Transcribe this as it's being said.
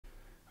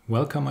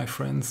Welcome, my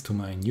friends, to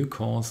my new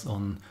course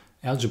on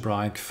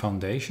Algebraic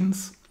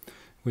Foundations,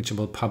 which I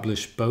will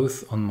publish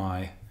both on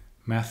my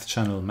math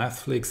channel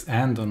Mathflix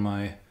and on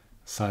my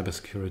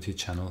cybersecurity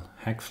channel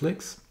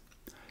Hackflix.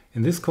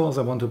 In this course,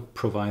 I want to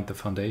provide the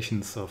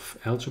foundations of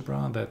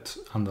algebra that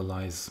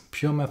underlies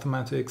pure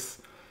mathematics,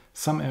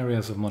 some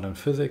areas of modern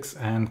physics,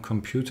 and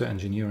computer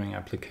engineering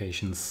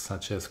applications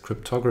such as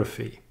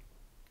cryptography.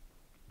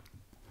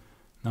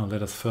 Now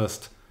let us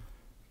first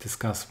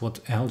discuss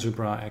what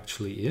algebra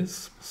actually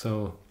is.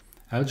 So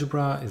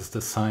algebra is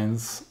the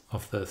science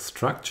of the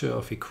structure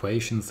of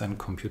equations and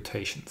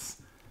computations.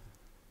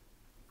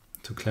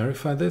 To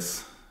clarify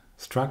this,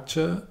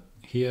 structure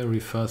here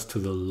refers to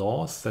the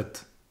laws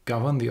that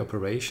govern the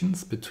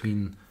operations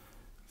between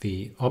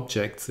the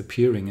objects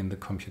appearing in the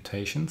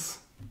computations,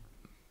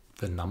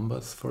 the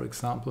numbers, for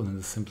example, in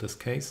the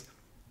simplest case,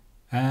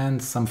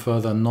 and some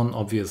further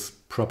non-obvious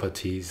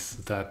properties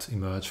that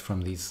emerge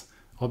from these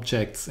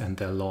objects and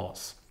their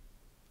laws.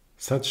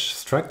 Such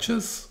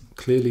structures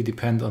clearly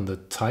depend on the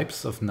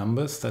types of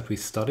numbers that we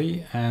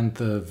study and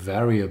the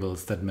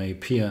variables that may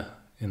appear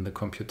in the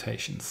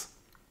computations.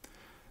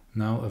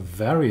 Now, a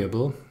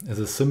variable is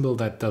a symbol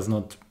that does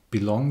not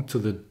belong to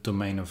the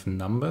domain of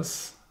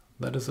numbers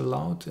that is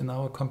allowed in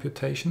our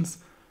computations,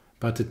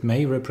 but it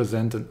may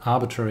represent an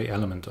arbitrary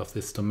element of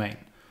this domain.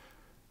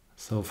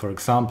 So, for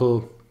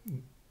example,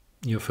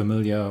 you're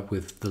familiar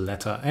with the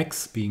letter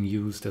x being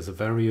used as a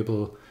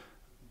variable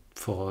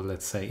for,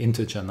 let's say,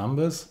 integer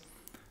numbers,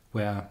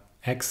 where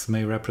x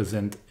may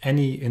represent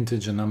any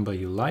integer number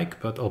you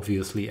like, but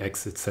obviously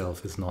x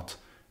itself is not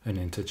an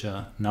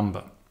integer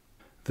number.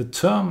 The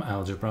term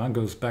algebra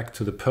goes back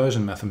to the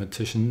Persian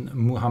mathematician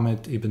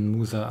Muhammad ibn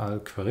Musa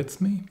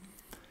al-Khwarizmi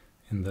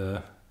in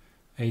the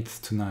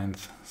 8th to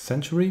 9th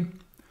century,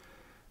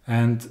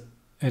 and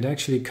it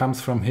actually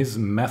comes from his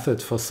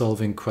method for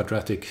solving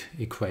quadratic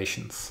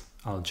equations,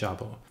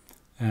 Algebra.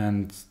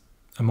 And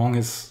among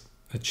his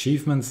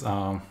achievements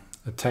are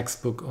a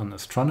textbook on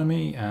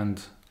astronomy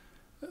and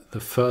the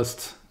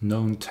first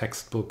known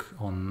textbook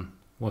on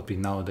what we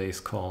nowadays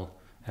call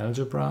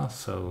algebra.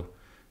 So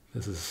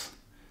this is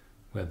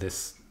where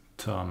this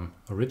term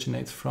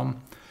originates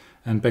from.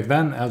 And back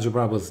then,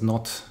 algebra was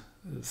not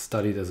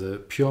studied as a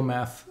pure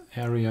math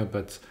area,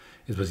 but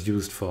it was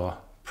used for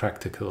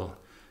practical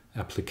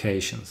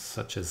applications,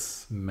 such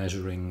as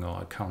measuring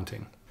or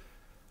accounting.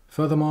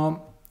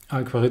 Furthermore,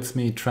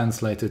 Al-Khwarizmi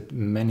translated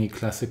many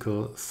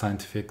classical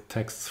scientific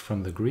texts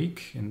from the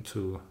Greek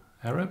into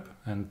Arab,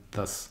 and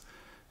thus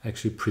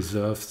actually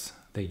preserved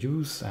their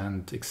use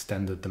and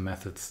extended the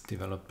methods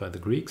developed by the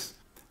Greeks.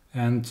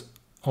 And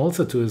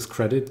also to his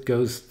credit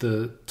goes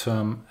the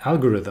term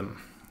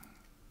algorithm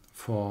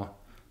for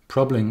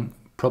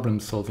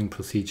problem-solving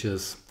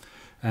procedures.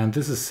 And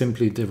this is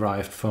simply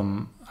derived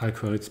from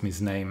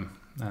Al-Khwarizmi's name.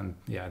 And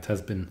yeah, it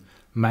has been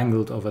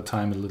mangled over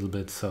time a little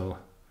bit, so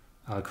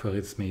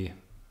Al-Khwarizmi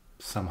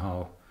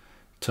somehow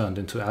turned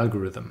into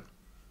algorithm.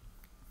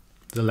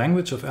 The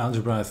language of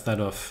algebra is that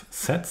of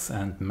sets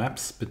and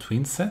maps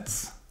between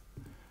sets.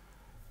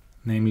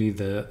 Namely,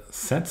 the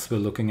sets we're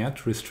looking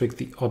at restrict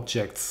the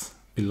objects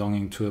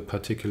belonging to a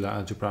particular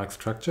algebraic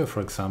structure, for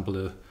example,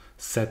 a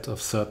set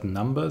of certain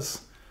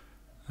numbers,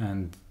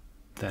 and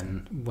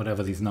then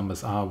whatever these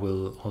numbers are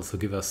will also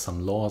give us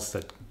some laws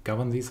that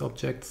govern these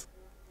objects.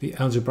 The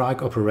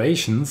algebraic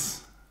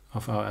operations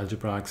of our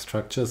algebraic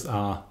structures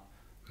are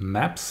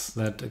maps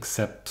that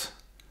accept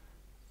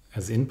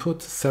as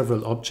input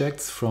several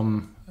objects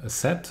from a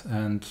set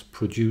and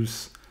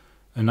produce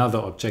another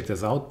object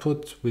as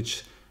output,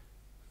 which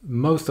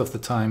most of the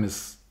time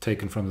is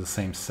taken from the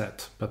same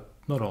set, but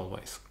not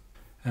always.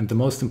 And the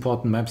most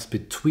important maps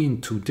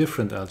between two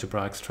different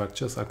algebraic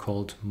structures are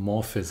called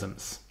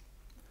morphisms.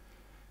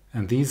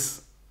 And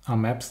these are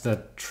maps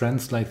that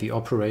translate the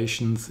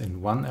operations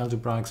in one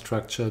algebraic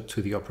structure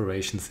to the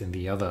operations in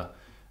the other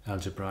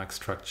algebraic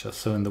structure.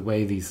 So in the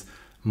way, these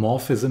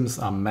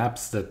morphisms are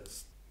maps that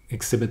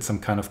exhibit some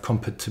kind of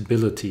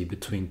compatibility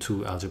between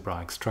two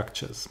algebraic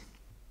structures.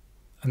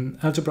 An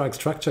algebraic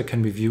structure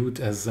can be viewed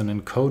as an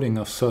encoding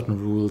of certain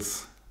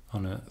rules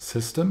on a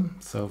system.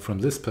 So from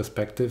this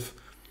perspective,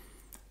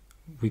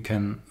 we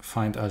can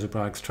find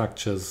algebraic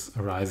structures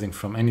arising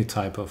from any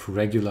type of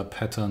regular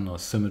pattern or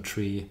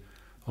symmetry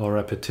or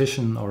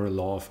repetition or a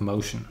law of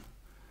motion.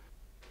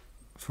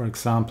 For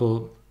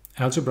example,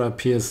 algebra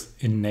appears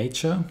in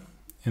nature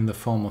in the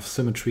form of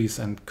symmetries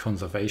and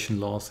conservation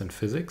laws in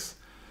physics,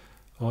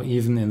 or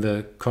even in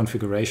the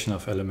configuration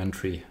of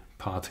elementary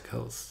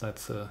particles.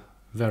 That's a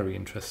very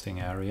interesting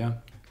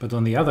area. But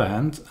on the other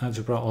hand,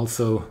 algebra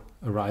also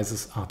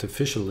arises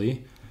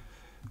artificially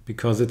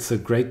because it's a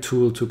great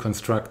tool to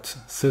construct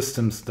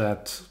systems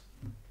that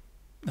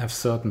have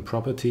certain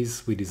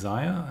properties we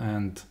desire,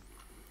 and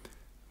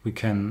we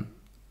can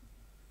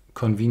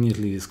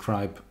conveniently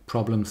describe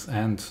problems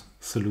and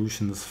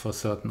solutions for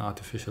certain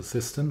artificial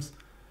systems.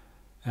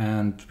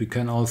 And we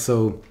can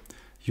also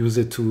use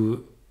it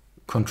to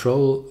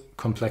control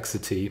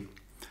complexity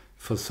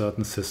for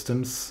certain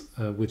systems,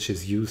 which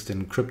is used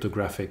in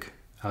cryptographic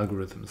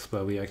algorithms,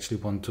 where we actually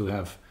want to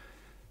have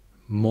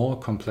more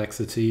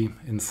complexity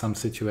in some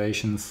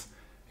situations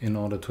in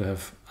order to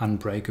have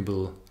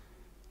unbreakable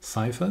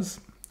ciphers.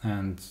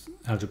 And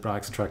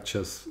algebraic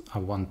structures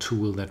are one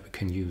tool that we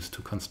can use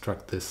to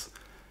construct this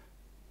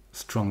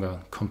stronger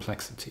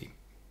complexity.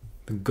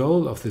 The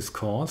goal of this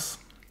course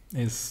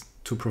is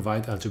to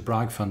provide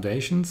algebraic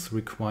foundations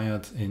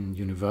required in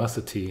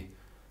university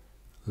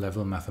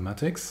level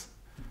mathematics.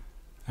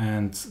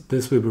 And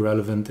this will be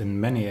relevant in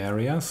many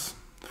areas.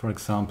 For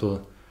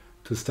example,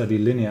 to study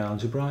linear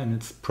algebra in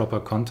its proper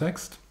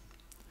context,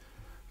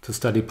 to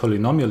study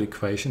polynomial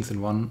equations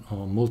in one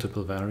or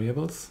multiple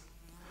variables,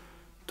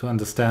 to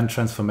understand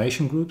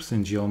transformation groups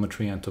in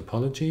geometry and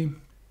topology,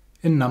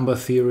 in number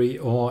theory,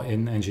 or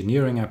in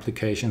engineering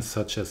applications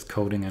such as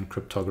coding and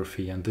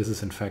cryptography. And this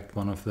is in fact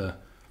one of the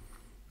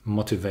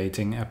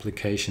motivating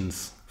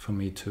applications for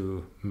me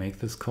to make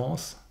this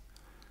course.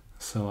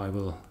 So I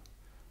will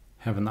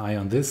have an eye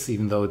on this,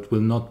 even though it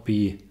will not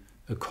be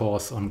a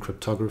course on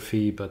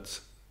cryptography,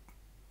 but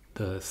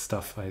the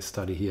stuff I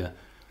study here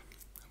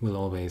will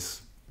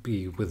always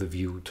be with a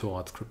view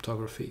towards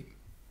cryptography.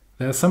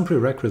 There are some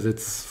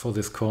prerequisites for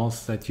this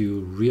course that you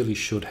really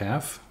should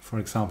have. For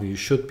example, you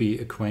should be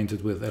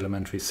acquainted with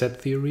elementary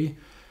set theory,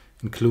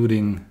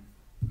 including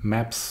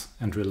maps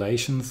and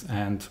relations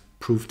and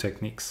proof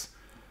techniques.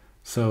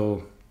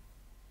 So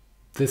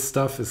this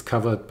stuff is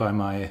covered by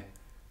my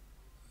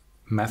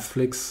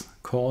MathFlix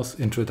course,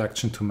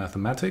 Introduction to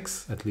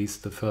Mathematics, at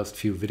least the first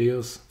few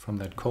videos from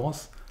that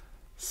course.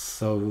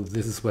 So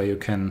this is where you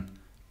can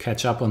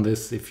catch up on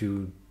this if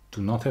you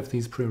do not have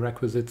these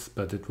prerequisites,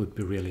 but it would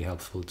be really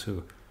helpful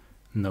to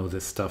know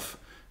this stuff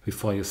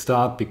before you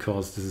start,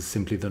 because this is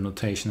simply the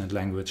notation and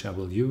language I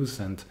will use,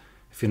 and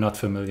if you're not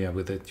familiar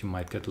with it, you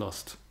might get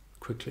lost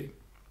quickly.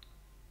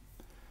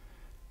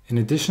 In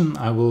addition,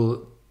 I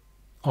will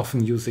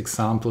often use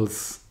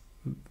examples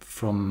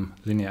from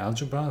linear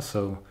algebra,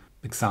 so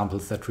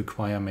examples that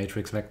require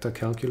matrix vector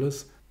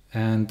calculus.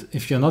 And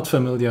if you're not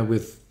familiar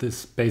with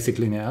this basic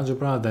linear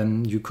algebra,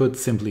 then you could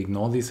simply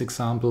ignore these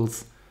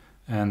examples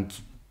and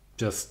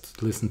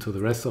just listen to the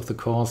rest of the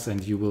course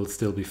and you will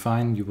still be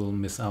fine. You will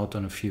miss out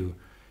on a few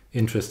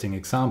interesting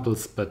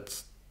examples,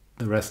 but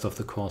the rest of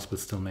the course will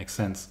still make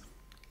sense.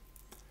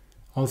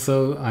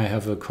 Also, I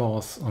have a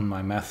course on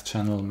my math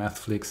channel,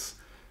 MathFlix,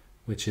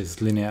 which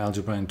is linear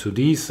algebra in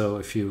 2D. So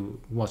if you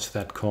watch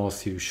that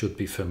course, you should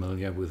be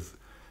familiar with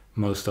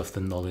most of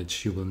the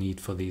knowledge you will need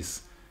for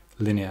these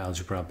linear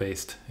algebra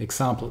based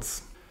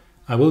examples.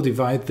 I will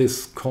divide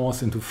this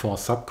course into 4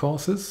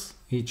 sub-courses,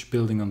 each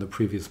building on the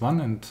previous one,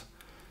 and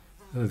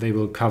they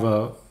will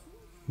cover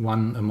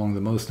one among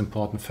the most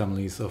important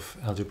families of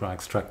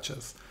algebraic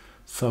structures.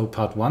 So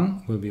part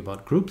 1 will be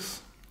about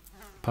groups,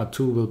 part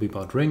 2 will be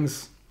about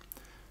rings,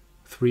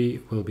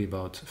 3 will be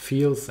about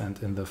fields,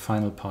 and in the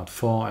final part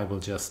 4 I will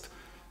just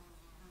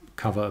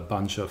cover a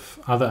bunch of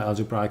other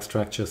algebraic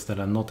structures that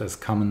are not as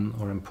common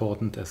or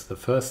important as the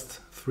first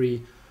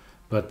 3,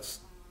 but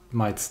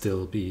might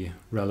still be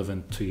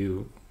relevant to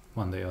you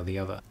one day or the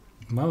other.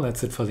 Well,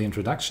 that's it for the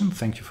introduction.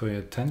 Thank you for your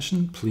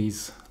attention.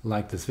 Please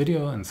like this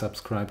video and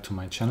subscribe to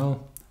my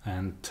channel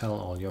and tell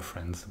all your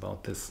friends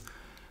about this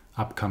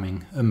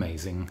upcoming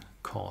amazing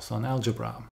course on algebra.